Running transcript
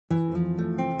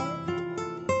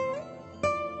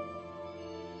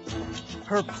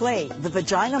Her play, The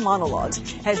Vagina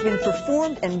Monologues, has been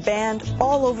performed and banned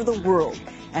all over the world,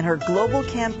 and her global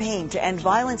campaign to end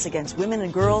violence against women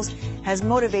and girls has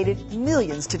motivated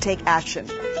millions to take action.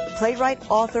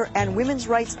 Playwright, author, and women's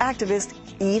rights activist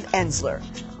Eve Ensler.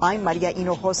 I'm Maria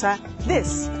Hinojosa.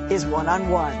 This is One on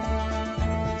One.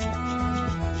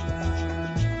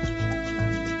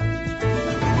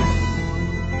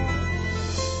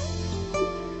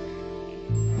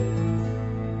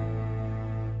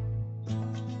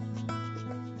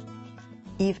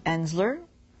 Eve Ensler,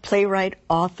 playwright,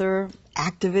 author,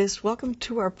 activist. Welcome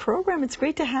to our program. It's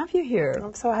great to have you here.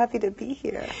 I'm so happy to be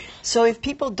here. So if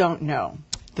people don't know,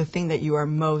 the thing that you are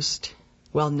most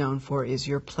well known for is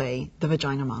your play, The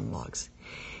Vagina Monologues.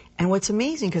 And what's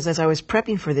amazing, because as I was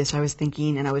prepping for this, I was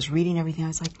thinking and I was reading everything, I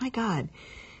was like, my God,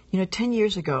 10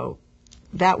 years ago,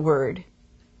 that word,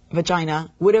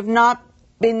 vagina, would have not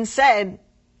been said,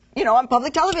 on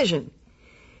public television.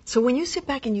 So when you sit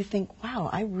back and you think, wow,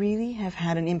 I really have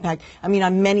had an impact,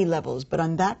 on many levels, but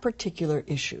on that particular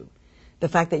issue, the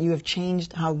fact that you have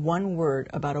changed how one word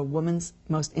about a woman's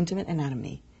most intimate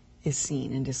anatomy is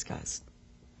seen and discussed.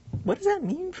 What does that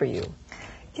mean for you?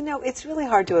 It's really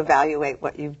hard to evaluate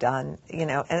what you've done,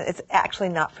 and it's actually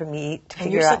not for me to figure out.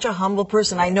 And you're such a humble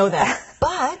person, I know that.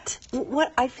 But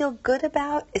what I feel good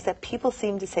about is that people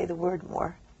seem to say the word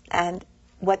more. And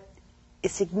what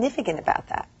is significant about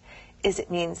that is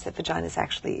it means that vaginas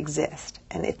actually exist.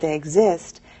 And if they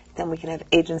exist, then we can have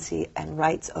agency and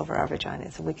rights over our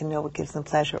vaginas, and we can know what gives them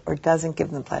pleasure or doesn't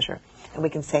give them pleasure. And we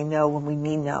can say no when we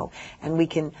mean no. And we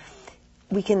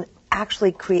can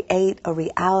actually create a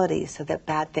reality so that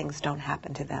bad things don't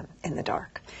happen to them in the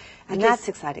dark. And that's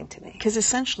exciting to me. Because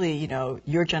essentially,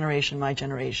 your generation, my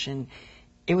generation,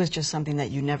 it was just something that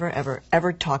you never,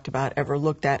 ever talked about, ever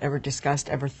looked at, ever discussed,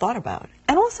 ever thought about.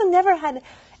 And also never had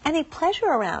any pleasure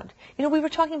around. We were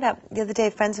talking about the other day,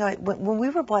 friends and I, when we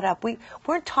were brought up, we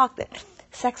weren't taught that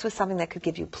sex was something that could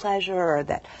give you pleasure or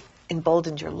that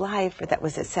emboldened your life or that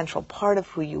was a central part of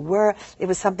who you were. It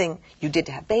was something you did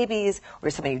to have babies or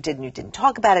something you did and you didn't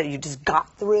talk about it, or you just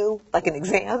got through like an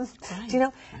exam. Right.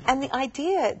 Right. And the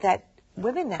idea that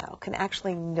women now can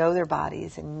actually know their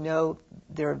bodies and know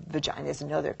their vaginas and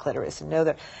know their clitoris and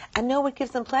know what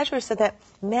gives them pleasure, so that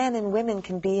men and women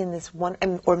can be in this one,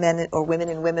 or men or women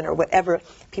and women or whatever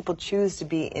people choose to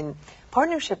be in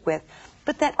partnership with,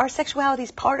 but that our sexuality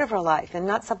is part of our life and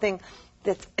not something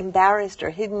that's embarrassed or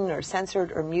hidden or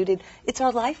censored or muted. It's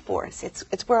our life force.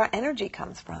 It's where our energy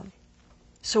comes from.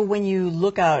 So when you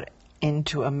look out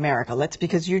into America,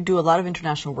 because you do a lot of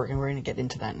international work, and we're going to get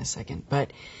into that in a second,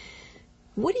 but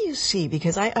what do you see?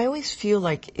 Because I always feel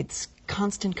like it's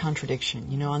constant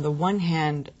contradiction. On the one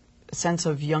hand, a sense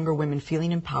of younger women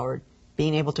feeling empowered,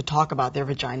 being able to talk about their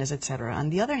vaginas, etc. On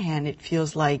the other hand, it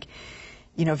feels like,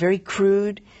 very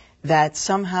crude, that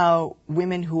somehow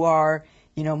women who are,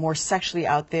 more sexually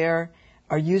out there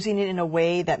are using it in a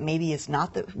way that maybe is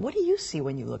not the... What do you see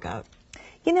when you look out?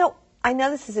 I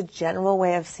know this is a general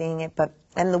way of seeing it,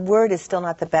 and the word is still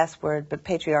not the best word, but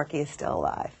patriarchy is still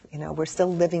alive. We're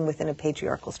still living within a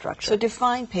patriarchal structure. So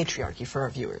define patriarchy for our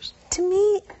viewers. To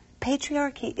me,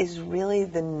 patriarchy is really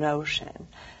the notion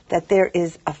that there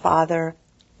is a father,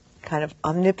 kind of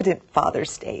omnipotent father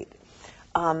state,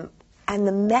 and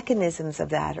the mechanisms of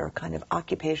that are kind of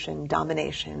occupation,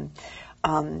 domination.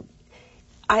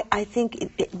 I think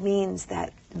it means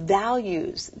that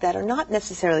values that are not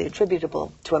necessarily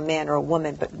attributable to a man or a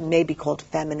woman, but may be called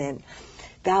feminine,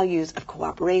 values of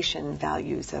cooperation,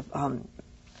 values of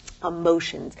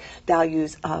emotions,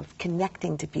 values of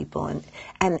connecting to people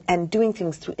and doing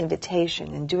things through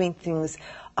invitation and doing things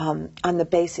on the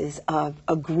basis of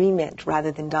agreement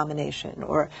rather than domination,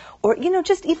 or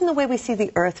just even the way we see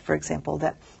the earth, for example,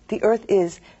 that the earth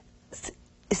is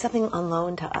something on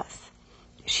loan to us.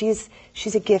 She's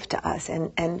a gift to us,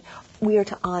 and we are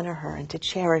to honor her and to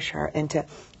cherish her and to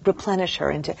replenish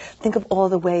her and to think of all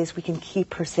the ways we can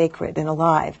keep her sacred and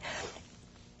alive.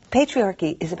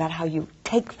 Patriarchy is about how you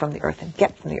take from the earth and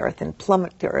get from the earth and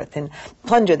plummet the earth and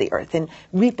plunder the earth and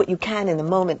reap what you can in the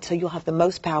moment, so you'll have the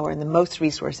most power and the most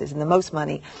resources and the most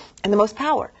money and the most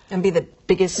power. And be the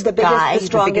biggest guy,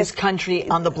 the biggest country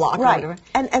on the block. Right. Or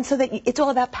whatever. And so that it's all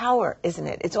about power, isn't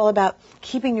it? It's all about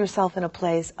keeping yourself in a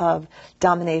place of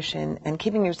domination and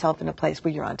keeping yourself in a place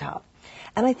where you're on top.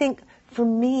 And I think for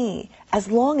me, as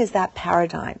long as that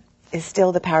paradigm is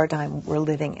still the paradigm we're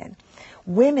living in,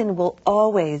 women will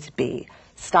always be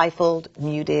stifled,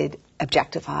 muted,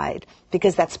 objectified,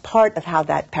 because that's part of how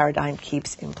that paradigm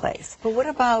keeps in place. But what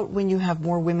about when you have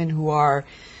more women who are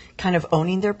kind of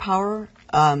owning their power,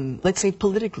 let's say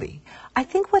politically? I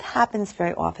think what happens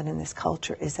very often in this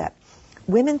culture is that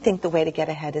women think the way to get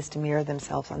ahead is to mirror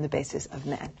themselves on the basis of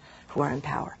men who are in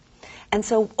power. And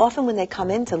so often when they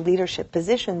come into leadership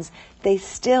positions, they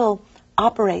still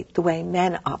operate the way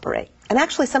men operate. And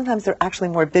actually, sometimes they're actually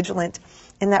more vigilant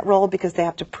in that role because they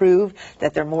have to prove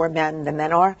that they're more men than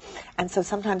men are. And so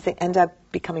sometimes they end up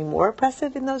becoming more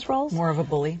oppressive in those roles. More of a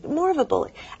bully. More of a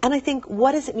bully. And I think,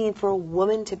 what does it mean for a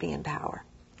woman to be in power?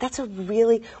 What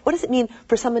does it mean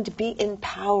for someone to be in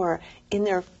power in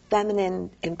their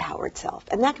feminine, empowered self?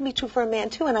 And that can be true for a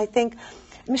man, too. And I think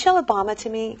Michelle Obama, to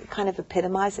me, kind of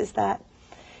epitomizes that.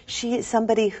 She is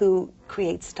somebody who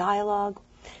creates dialogue.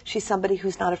 She's somebody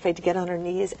who's not afraid to get on her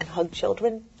knees and hug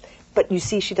children. But you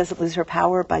see she doesn't lose her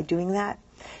power by doing that.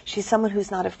 She's someone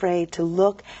who's not afraid to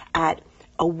look at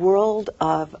a world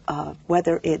of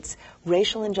whether it's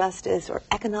racial injustice or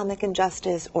economic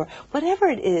injustice or whatever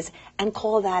it is, and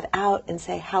call that out and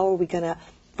say, how are we going to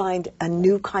find a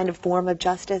new kind of form of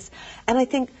justice? And I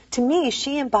think, to me,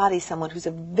 she embodies someone who's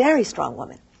a very strong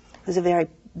woman, who's a very,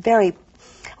 very...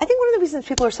 I think one of the reasons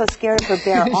people are so scared of her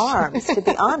bare arms, to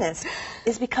be honest,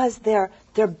 is because they're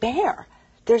bare.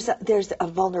 There's a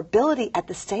vulnerability at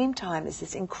the same time as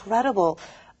this incredible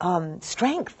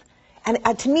strength.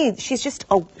 And to me,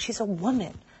 she's a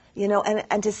woman, you know,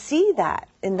 and to see that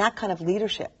in that kind of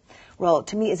leadership role,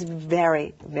 to me, is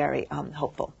very, very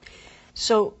hopeful.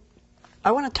 So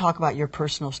I want to talk about your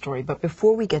personal story, but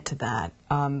before we get to that,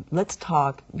 let's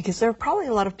talk, because there are probably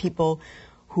a lot of people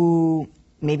who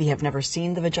maybe have never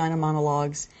seen the Vagina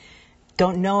Monologues,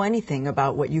 don't know anything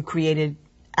about what you created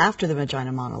after the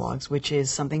Vagina Monologues, which is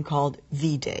something called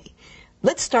V-Day.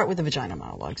 Let's start with the Vagina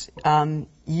Monologues.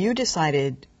 You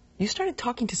started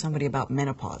talking to somebody about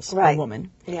menopause, right. A woman.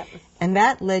 Yeah. And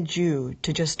that led you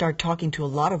to just start talking to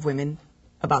a lot of women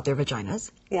about their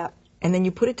vaginas. Yeah. And then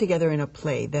you put it together in a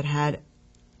play that had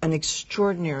an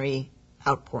extraordinary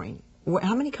outpouring.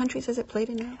 How many countries has it played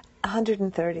in now?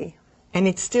 130. And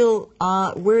it's still,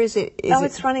 where is it?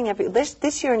 It's running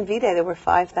this year in V-Day there were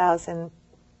 5,000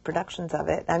 productions of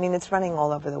it. I mean, it's running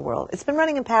all over the world. It's been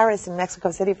running in Paris and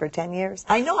Mexico City for 10 years.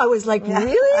 I know. I was like, yeah,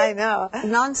 really? I know.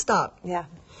 Nonstop. Yeah.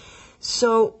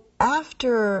 So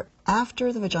after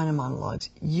the Vagina Monologues,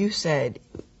 you said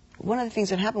one of the things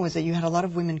that happened was that you had a lot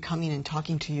of women coming and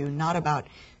talking to you, not about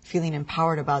feeling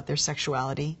empowered about their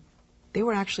sexuality. They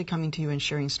were actually coming to you and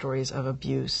sharing stories of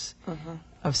abuse,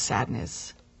 of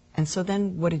sadness. And so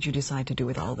then what did you decide to do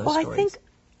with all those stories? Well, I think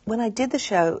when I did the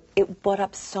show, it brought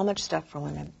up so much stuff for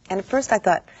women. And at first I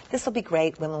thought, this will be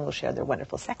great. Women will share their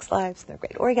wonderful sex lives, their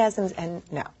great orgasms, and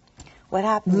no. What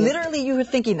happened? Literally, you were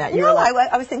thinking that. No,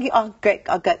 I was thinking, oh, great,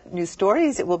 I'll get new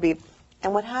stories. It will be.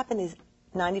 And what happened is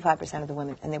 95% of the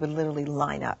women, and they would literally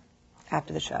line up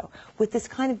after the show with this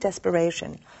kind of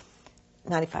desperation.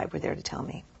 95 were there to tell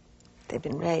me they've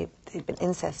been raped, they've been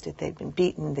incested, they've been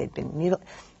beaten, they've been mutilated.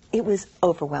 It was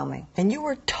overwhelming. And you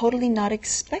were totally not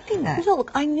expecting that. No,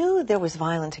 look, I knew there was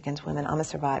violence against women. I'm a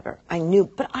survivor. I knew,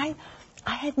 but I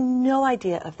had no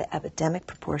idea of the epidemic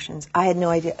proportions. I had no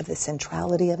idea of the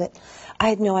centrality of it. I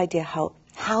had no idea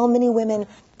how many women,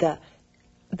 the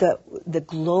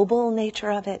global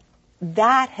nature of it.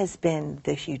 That has been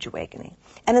the huge awakening.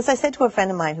 And as I said to a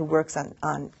friend of mine who works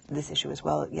on this issue as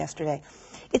well yesterday,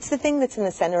 it's the thing that's in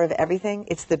the center of everything.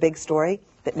 It's the big story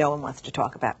that no one wants to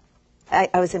talk about.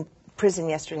 I was in prison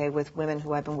yesterday with women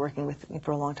who I've been working with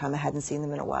for a long time. I hadn't seen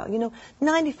them in a while. You know,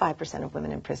 95% of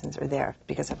women in prisons are there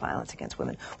because of violence against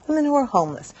women. Women who are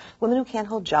homeless, women who can't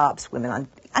hold jobs,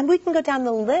 and we can go down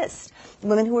the list.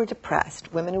 Women who are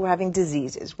depressed, women who are having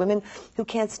diseases, women who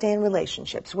can't stay in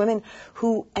relationships, women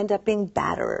who end up being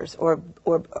batterers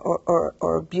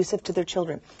or abusive to their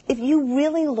children. If you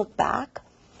really look back,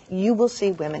 you will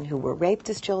see women who were raped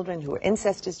as children, who were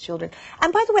incest as children.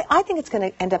 And by the way, I think it's going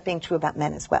to end up being true about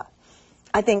men as well.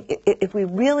 I think if we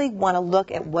really want to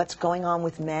look at what's going on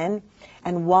with men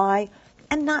and why,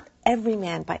 and not every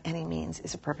man by any means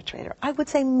is a perpetrator. I would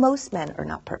say most men are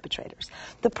not perpetrators.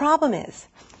 The problem is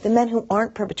the men who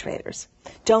aren't perpetrators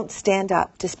don't stand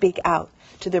up to speak out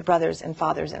to their brothers and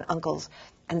fathers and uncles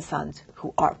and sons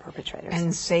who are perpetrators.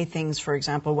 And say things, for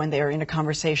example, when they're in a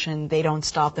conversation, they don't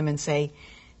stop them and say,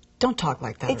 don't talk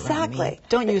like that around me.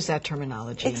 Don't use that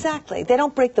terminology. Exactly. They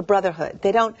don't break the brotherhood.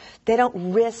 They don't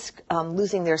risk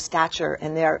losing their stature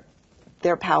and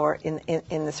their power in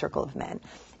the circle of men.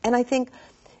 And I think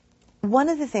one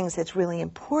of the things that's really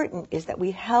important is that we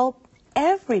help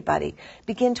everybody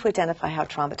begin to identify how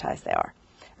traumatized they are.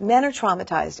 Men are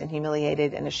traumatized and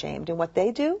humiliated and ashamed, and what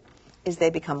they do is they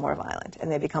become more violent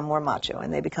and they become more macho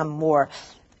and they become more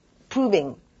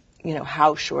proving,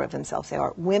 how sure of themselves they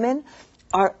are. Women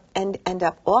end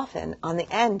up often on the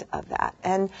end of that,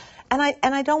 and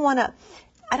I don't want to.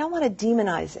 I don't want to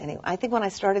demonize anyone. I think when I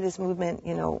started this movement,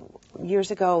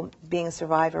 years ago, being a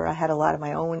survivor, I had a lot of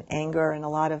my own anger and a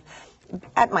lot of,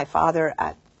 at my father,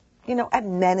 at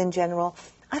men in general.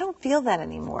 I don't feel that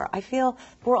anymore. I feel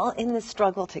we're all in this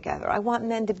struggle together. I want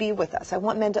men to be with us. I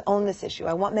want men to own this issue.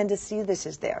 I want men to see this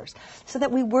as theirs, so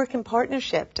that we work in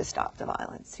partnership to stop the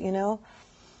violence,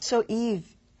 So, Eve,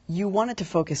 you wanted to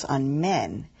focus on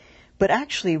men, but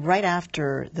actually right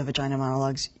after the Vagina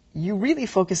Monologues, you really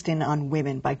focused in on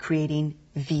women by creating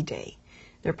V-Day.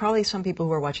 There are probably some people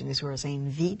who are watching this who are saying,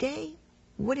 V-Day?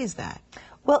 What is that?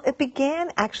 Well, it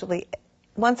began actually,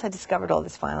 once I discovered all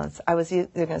this violence, I was either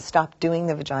going to stop doing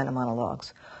the Vagina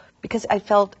Monologues because I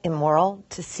felt immoral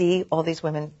to see all these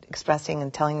women expressing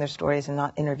and telling their stories and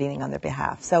not intervening on their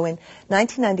behalf. So in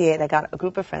 1998, I got a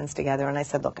group of friends together and I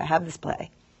said, look, I have this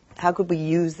play. How could we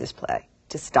use this play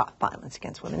to stop violence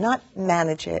against women? Not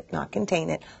manage it, not contain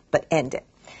it, but end it.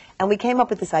 And we came up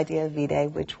with this idea of V-Day,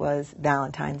 which was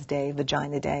Valentine's Day,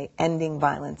 Vagina Day, Ending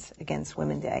Violence Against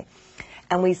Women Day.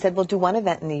 And we said, we'll do one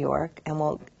event in New York, and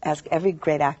we'll ask every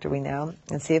great actor we know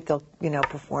and see if they'll,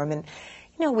 perform. And,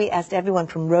 we asked everyone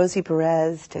from Rosie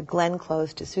Perez to Glenn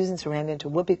Close to Susan Sarandon to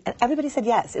Whoopi, and everybody said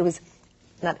yes. It was,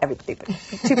 not everybody, but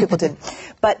 2 people didn't.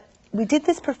 But we did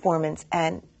this performance,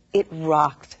 and it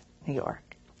rocked New York.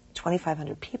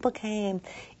 2,500 people came.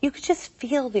 You could just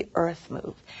feel the earth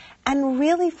move. And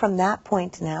really from that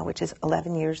point to now, which is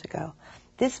 11 years ago,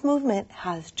 this movement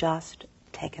has just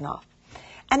taken off.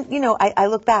 And, I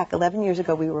look back, 11 years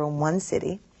ago we were in one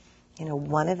city,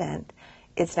 one event.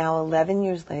 It's now 11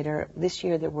 years later. This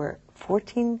year there were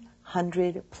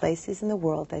 1,400 places in the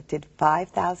world that did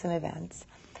 5,000 events.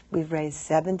 We've raised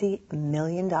 $70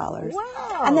 million.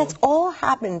 Wow. And that's all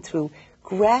happened through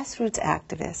grassroots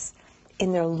activists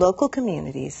in their local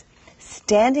communities,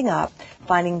 standing up,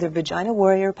 finding their vagina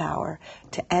warrior power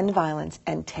to end violence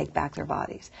and take back their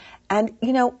bodies. And,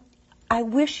 I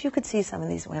wish you could see some of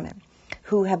these women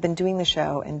who have been doing the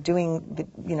show and doing,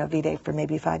 V-Day for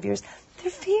maybe 5 years.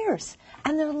 They're fierce,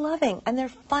 and they're loving, and they're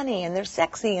funny, and they're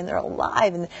sexy, and they're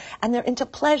alive, and they're into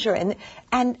pleasure,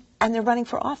 and they're running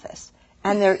for office.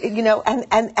 And they're,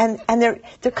 and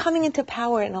they're coming into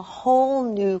power in a whole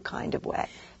new kind of way.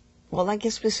 Well, I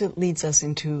guess this leads us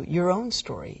into your own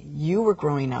story. You were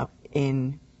growing up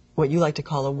in what you like to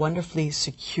call a wonderfully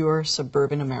secure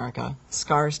suburban America,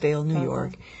 Scarsdale, New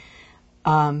York,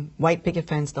 white picket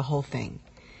fence, the whole thing.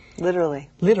 Literally.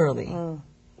 Literally.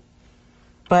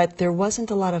 But there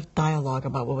wasn't a lot of dialogue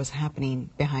about what was happening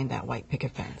behind that white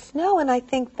picket fence. No, and I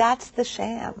think that's the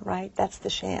sham, right? That's the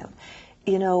sham.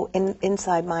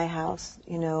 Inside my house,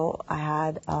 I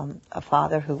had a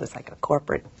father who was like a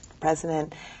corporate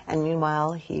president, and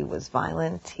meanwhile he was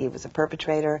violent. He was a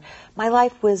perpetrator. My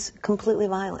life was completely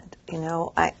violent.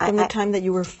 From the time that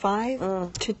you were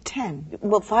 5 to 10.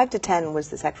 Well, 5 to 10 was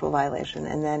the sexual violation,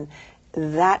 and then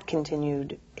that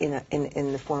continued in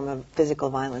the form of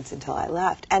physical violence until I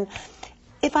left. And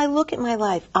if I look at my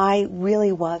life, I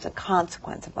really was a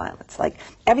consequence of violence. Like,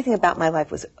 everything about my life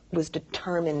was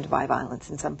determined by violence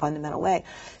in some fundamental way.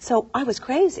 So I was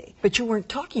crazy. But you weren't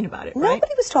talking about it, right?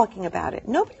 Nobody was talking about it.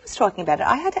 Nobody was talking about it.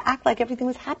 I had to act like everything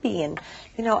was happy, and,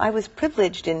 I was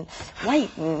privileged and white,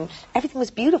 and everything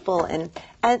was beautiful. And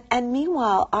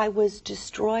meanwhile, I was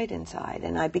destroyed inside,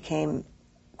 and I became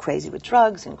crazy with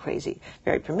drugs and crazy,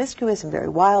 very promiscuous and very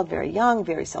wild, very young,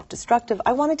 very self-destructive.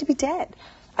 I wanted to be dead.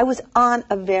 I was on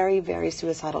a very, very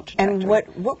suicidal trajectory. And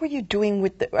what were you doing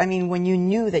with when you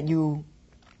knew that you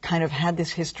kind of had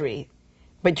this history,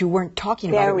 but you weren't talking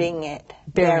about it?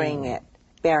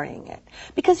 Burying it.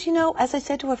 Because, as I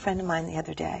said to a friend of mine the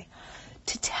other day,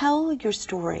 to tell your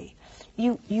story,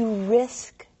 you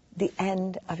risk the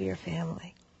end of your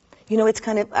family. It's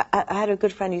kind of, I had a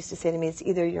good friend who used to say to me, it's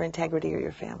either your integrity or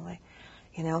your family.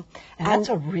 And that's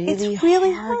a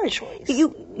really hard choice.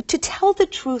 To tell the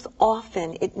truth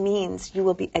often, it means you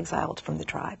will be exiled from the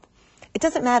tribe. It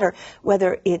doesn't matter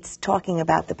whether it's talking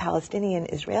about the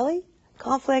Palestinian-Israeli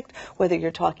conflict, whether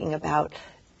you're talking about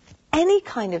any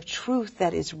kind of truth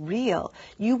that is real.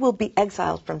 You will be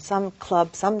exiled from some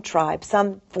club, some tribe,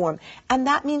 some form. And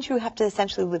that means you have to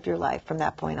essentially live your life from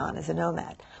that point on as a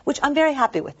nomad, which I'm very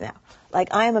happy with now.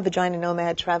 Like, I am a vagina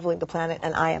nomad traveling the planet,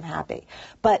 and I am happy.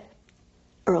 But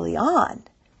early on,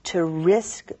 to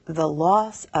risk the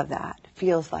loss of that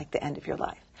feels like the end of your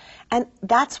life. And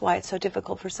that's why it's so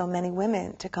difficult for so many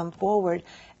women to come forward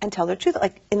and tell their truth.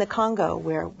 Like in the Congo,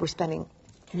 where we're spending...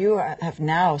 You have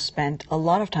now spent a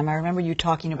lot of time. I remember you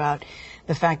talking about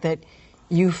the fact that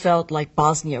you felt like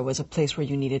Bosnia was a place where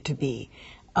you needed to be.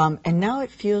 And now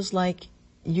it feels like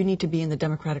you need to be in the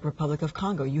Democratic Republic of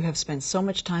Congo. You have spent so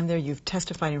much time there. You've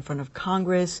testified in front of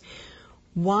Congress.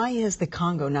 Why has the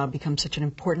Congo now become such an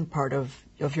important part of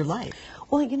your life?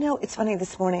 Well, you know, it's funny.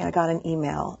 This morning I got an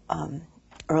email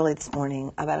early this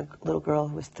morning about a little girl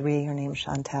who was 3. Her name's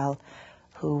Chantal,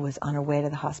 who was on her way to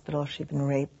the hospital. She'd been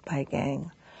raped by a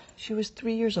gang. She was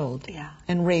 3 years old. Yeah.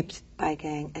 And raped by a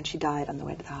gang, and she died on the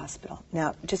way to the hospital.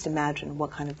 Now, just imagine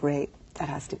what kind of rape that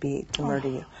has to be to murder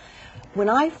you. When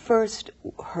I first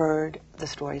heard the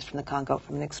stories from the Congo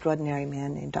from an extraordinary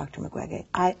man named Dr. Mukwege,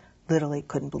 I literally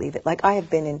couldn't believe it. Like, I have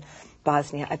been in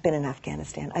Bosnia, I've been in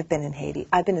Afghanistan, I've been in Haiti,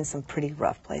 I've been in some pretty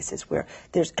rough places where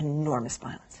there's enormous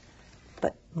violence.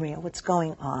 But, Maria, what's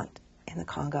going on in the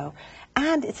Congo?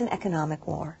 And it's an economic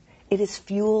war. It is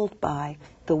fueled by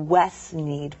the West's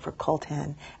need for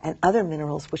coltan and other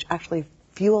minerals which actually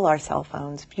fuel our cell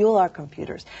phones, fuel our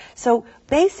computers. So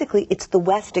basically it's the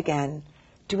West again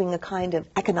doing a kind of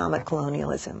economic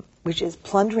colonialism, which is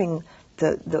plundering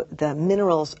the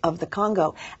minerals of the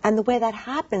Congo. And the way that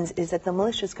happens is that the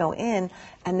militias go in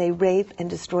and they rape and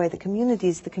destroy the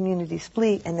communities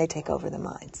flee, and they take over the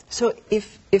mines. So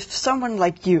if someone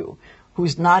like you,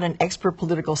 who's not an expert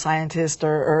political scientist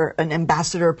or an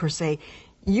ambassador per se,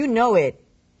 you know it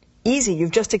easy, you've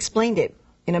just explained it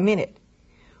in a minute.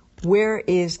 Where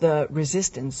is the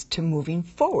resistance to moving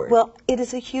forward? Well, it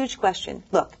is a huge question.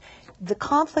 Look, the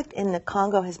conflict in the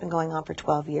Congo has been going on for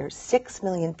 12 years. 6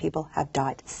 million people have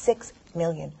died. 6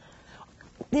 million.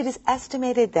 It is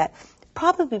estimated that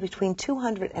probably between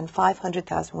 200 and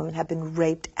 500,000 women have been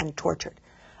raped and tortured.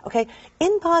 Okay?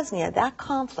 In Bosnia, that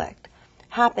conflict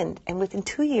happened, and within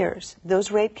 2 years, those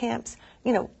rape camps,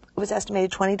 you know, it was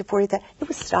estimated 20 to 40,000, it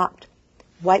was stopped.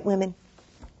 White women,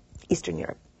 Eastern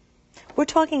Europe. We're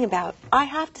talking about, I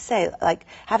have to say, like,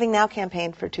 having now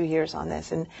campaigned for 2 years on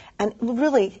this and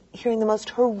really hearing the most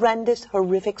horrendous,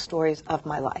 horrific stories of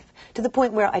my life, to the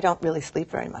point where I don't really sleep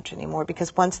very much anymore,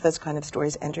 because once those kind of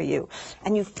stories enter you,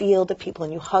 and you feel the people,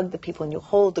 and you hug the people, and you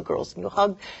hold the girls, and you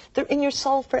hug, they're in your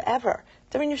soul forever.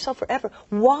 They're in your soul forever.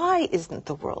 Why isn't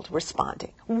the world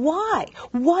responding? Why?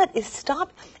 What is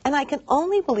stopped? And I can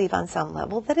only believe on some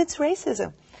level that it's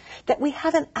racism. That we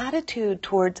have an attitude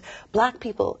towards black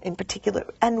people in particular,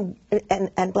 and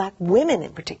black women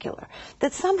in particular,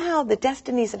 that somehow the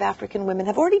destinies of African women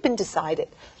have already been decided.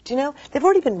 Do you know? They've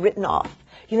already been written off.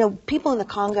 You know, people in the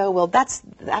Congo, well, that's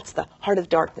the heart of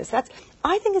darkness.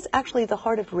 I think it's actually the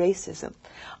heart of racism.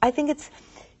 I think it's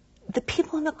the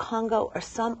people in the Congo are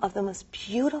some of the most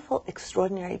beautiful,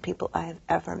 extraordinary people I have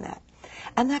ever met.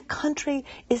 And that country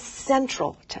is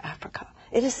central to Africa.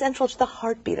 It is central to the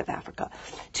heartbeat of Africa.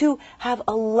 To have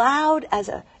allowed, as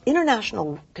an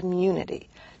international community,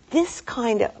 this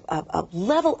kind of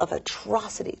level of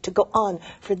atrocity to go on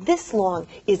for this long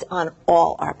is on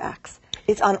all our backs.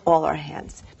 It's on all our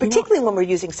hands, particularly when we're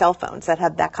using cell phones that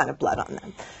have that kind of blood on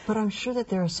them. But I'm sure that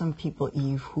there are some people,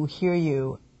 Eve, who hear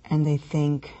you and they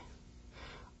think,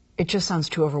 it just sounds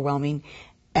too overwhelming,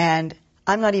 and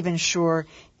I'm not even sure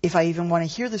if I even want to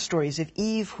hear the stories. If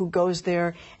Eve, who goes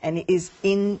there and is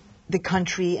in the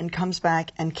country and comes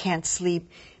back and can't sleep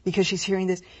because she's hearing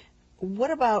this, what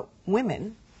about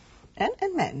women and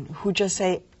men who just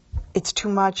say, it's too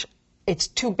much, it's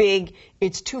too big,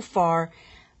 it's too far,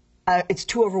 it's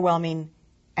too overwhelming,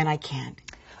 and I can't?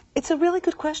 It's a really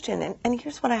good question, and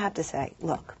here's what I have to say.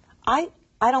 Look, I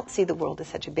don't see the world as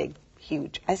such a big,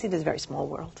 huge, I see it as a very small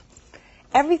world.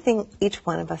 Everything each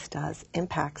one of us does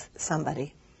impacts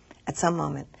somebody at some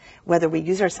moment. Whether we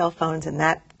use our cell phones and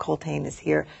that coltan is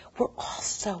here, we're all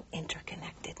so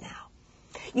interconnected now.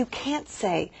 You can't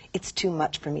say it's too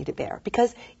much for me to bear,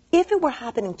 because if it were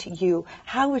happening to you,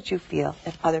 how would you feel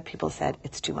if other people said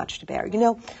it's too much to bear? You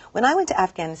know, when I went to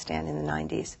Afghanistan in the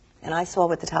 90s and I saw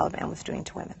what the Taliban was doing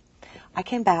to women, I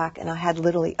came back and I had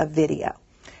literally a video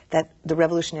that the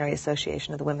Revolutionary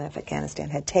Association of the Women of Afghanistan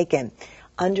had taken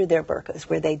under their burqas,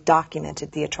 where they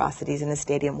documented the atrocities in a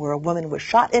stadium where a woman was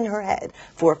shot in her head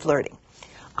for flirting.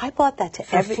 I bought that to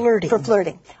For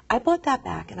flirting. I bought that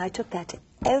back and I took that to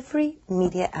every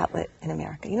media outlet in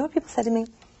America. You know what people said to me?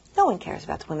 No one cares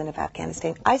about the women of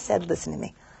Afghanistan. I said, listen to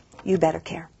me, you better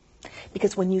care.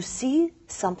 Because when you see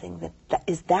something that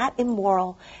is that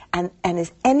immoral and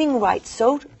is ending right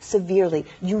so severely,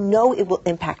 you know it will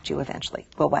impact you eventually.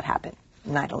 Well, what happened?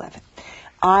 9/11.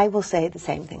 I will say the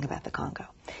same thing about the Congo.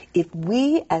 If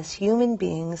we as human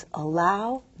beings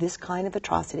allow this kind of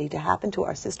atrocity to happen to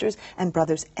our sisters and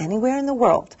brothers anywhere in the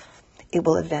world, it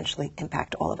will eventually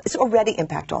impact all of us. It's already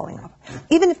impacting all of us.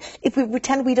 Even if we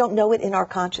pretend we don't know it in our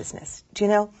consciousness. Do you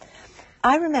know?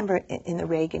 I remember in the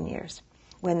Reagan years,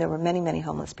 when there were many, many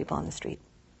homeless people on the street.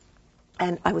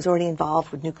 And I was already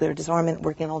involved with nuclear disarmament,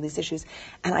 working on all these issues,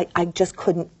 and I just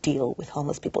couldn't deal with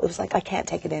homeless people. It was like, I can't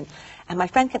take it in. And my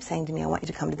friend kept saying to me, I want you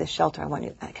to come to this shelter, I want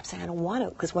you. And I kept saying, I don't want to,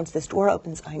 because once this door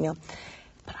opens, I know.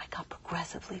 But I got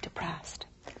progressively depressed,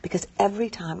 because every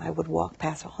time I would walk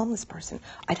past a homeless person,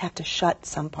 I'd have to shut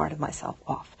some part of myself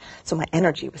off. So my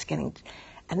energy was getting...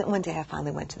 And then one day I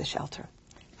finally went to the shelter,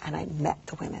 and I met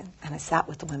the women, and I sat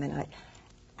with the women,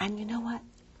 and you know what?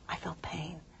 I felt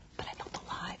pain, but I felt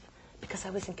alive, because I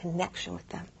was in connection with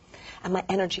them, and my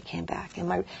energy came back,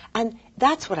 and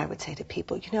that's what I would say to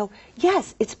people. You know,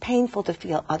 yes, it's painful to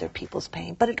feel other people's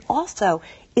pain, but it also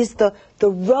is the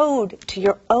road to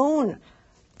your own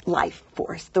life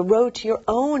force, the road to your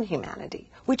own humanity,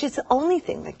 which is the only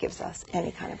thing that gives us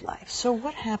any kind of life. So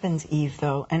what happens, Eve,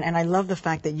 though, and I love the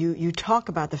fact that you talk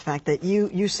about the fact that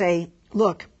you say,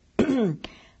 look,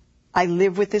 I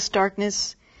live with this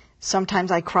darkness.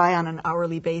 Sometimes I cry on an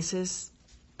hourly basis.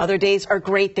 Other days are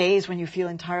great days when you feel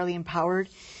entirely empowered.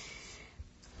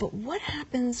 But what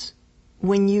happens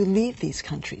when you leave these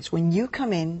countries? When you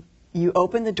come in, you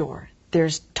open the door,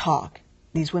 there's talk.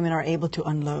 These women are able to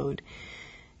unload.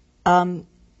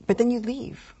 But then you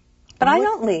leave. But I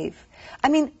don't leave. I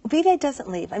mean, V-Day doesn't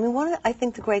leave. I mean, I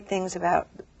think the great things about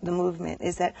the movement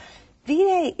is that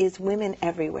V-Day is women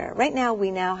everywhere. Right now,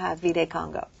 we now have V-Day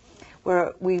Congo,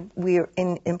 where we are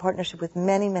in partnership with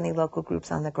many, many local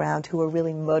groups on the ground who are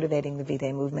really motivating the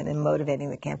V-Day movement and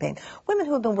motivating the campaign. Women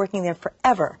who have been working there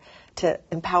forever to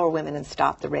empower women and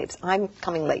stop the rapes. I'm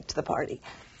coming late to the party.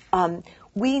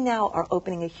 We now are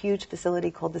opening a huge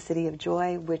facility called the City of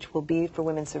Joy, which will be for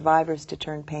women survivors to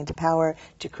turn pain to power,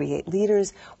 to create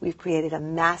leaders. We've created a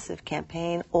massive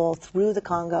campaign all through the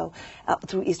Congo,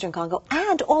 through Eastern Congo,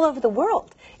 and all over the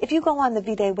world. If you go on the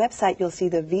V-Day website, you'll see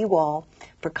the V-Wall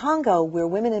for Congo, where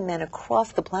women and men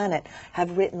across the planet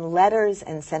have written letters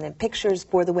and sent in pictures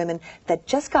for the women that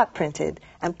just got printed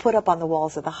and put up on the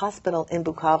walls of the hospital in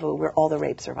Bukavu, where all the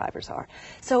rape survivors are.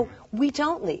 So we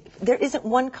don't leave. There isn't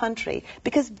one country,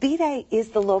 because V-Day is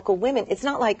the local women. It's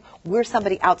not like we're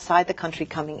somebody outside the country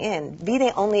coming in.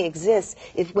 V-Day only exists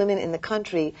if women in the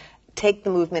country take the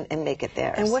movement and make it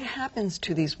theirs. And what happens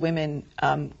to these women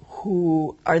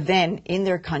who are then in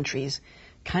their countries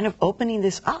kind of opening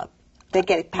this up? They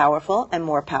get powerful and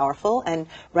more powerful, and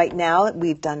right now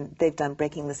they've done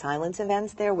Breaking the Silence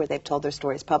events there, where they've told their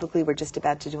stories publicly. We're just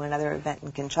about to do another event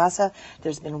in Kinshasa.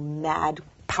 There's been mad,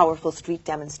 powerful street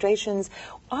demonstrations.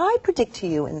 I predict to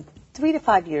you in 3 to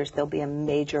 5 years there'll be a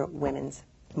major women's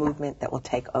movement that will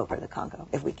take over the Congo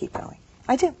if we keep going.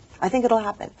 I do. I think it'll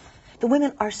happen. The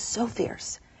women are so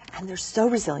fierce, and they're so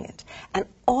resilient, and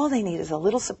all they need is a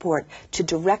little support to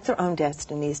direct their own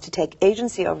destinies, to take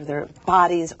agency over their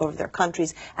bodies, over their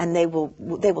countries, and they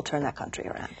will turn that country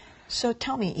around. So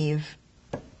tell me, Eve,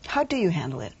 how do you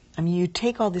handle it? I mean, you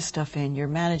take all this stuff in, you're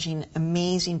managing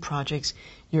amazing projects,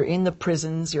 you're in the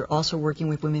prisons, you're also working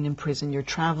with women in prison, you're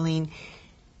traveling.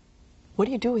 What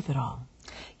do you do with it all?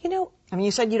 You know, I mean,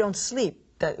 you said you don't sleep,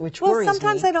 which worries me. Well,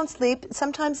 sometimes I don't sleep.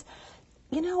 Sometimes,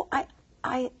 you know,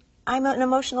 I'm an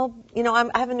emotional, you know,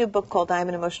 I have a new book called I Am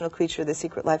an Emotional Creature, The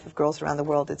Secret Life of Girls Around the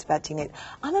World. It's about teenage.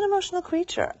 I'm an emotional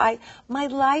creature. My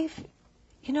life,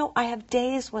 you know, I have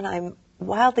days when I'm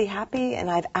wildly happy,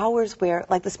 and I have hours where,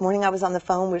 like this morning I was on the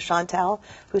phone with Chantel,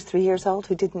 who's 3 years old,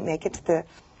 who didn't make it to the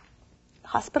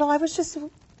hospital. I was just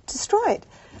destroyed.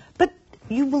 But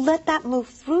you will let that move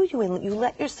through you, and you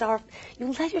let yourself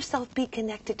be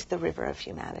connected to the river of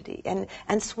humanity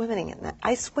and swimming in that.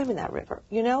 I swim in that river,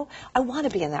 you know? I want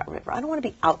to be in that river. I don't want to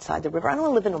be outside the river. I don't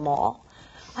want to live in a mall.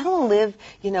 I don't want to live,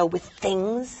 you know, with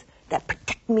things that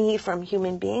protect me from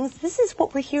human beings. This is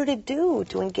what we're here to do,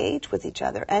 to engage with each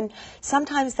other. And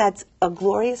sometimes that's a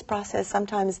glorious process.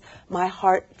 Sometimes my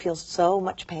heart feels so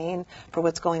much pain for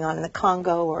what's going on in the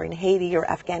Congo or in Haiti or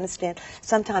Afghanistan.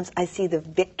 Sometimes I see the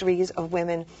victories of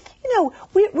women. You know,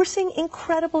 we're seeing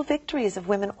incredible victories of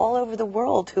women all over the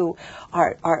world who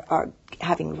are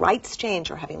having rights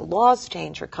change or having laws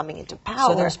change or coming into power.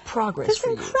 So there's progress.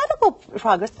 There's incredible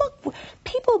progress. Look,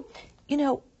 people, you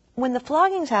know, when the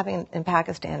floggings happened in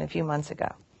Pakistan a few months ago,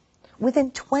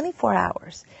 within 24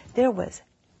 hours, there was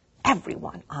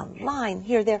everyone online,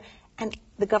 here, there, and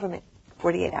the government,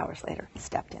 48 hours later,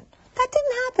 stepped in. That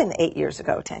didn't happen 8 years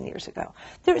ago, 10 years ago.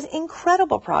 There is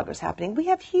incredible progress happening. We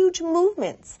have huge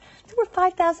movements. There were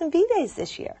 5,000 V-Days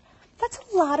this year. That's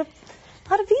a lot of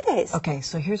V-Days. Okay,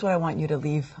 so here's what I want you to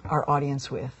leave our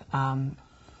audience with.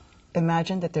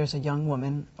 Imagine that there's a young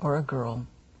woman or a girl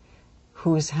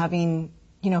who is having,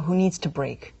 you know, who needs to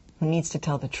break, who needs to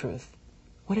tell the truth.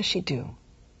 What does she do?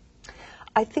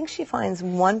 I think she finds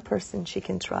one person she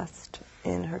can trust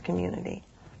in her community,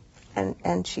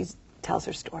 and she's tells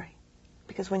her story.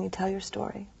 Because when you tell your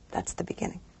story, that's the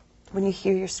beginning. When you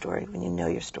hear your story, when you know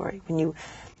your story, when you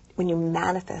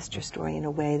manifest your story in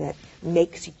a way that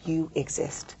makes you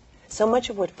exist. So much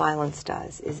of what violence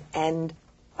does is end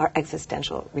our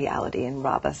existential reality and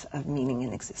rob us of meaning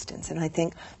and existence. And I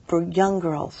think for young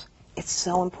girls, it's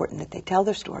so important that they tell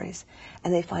their stories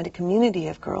and they find a community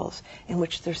of girls in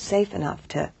which they're safe enough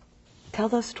to tell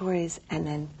those stories and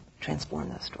then transform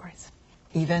those stories.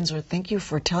 Eve Ensler, thank you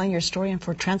for telling your story and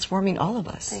for transforming all of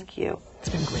us. Thank you. It's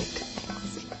been great.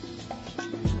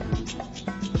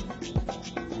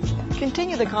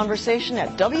 Continue the conversation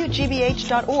at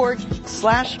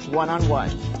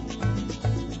wgbh.org/one-on-one.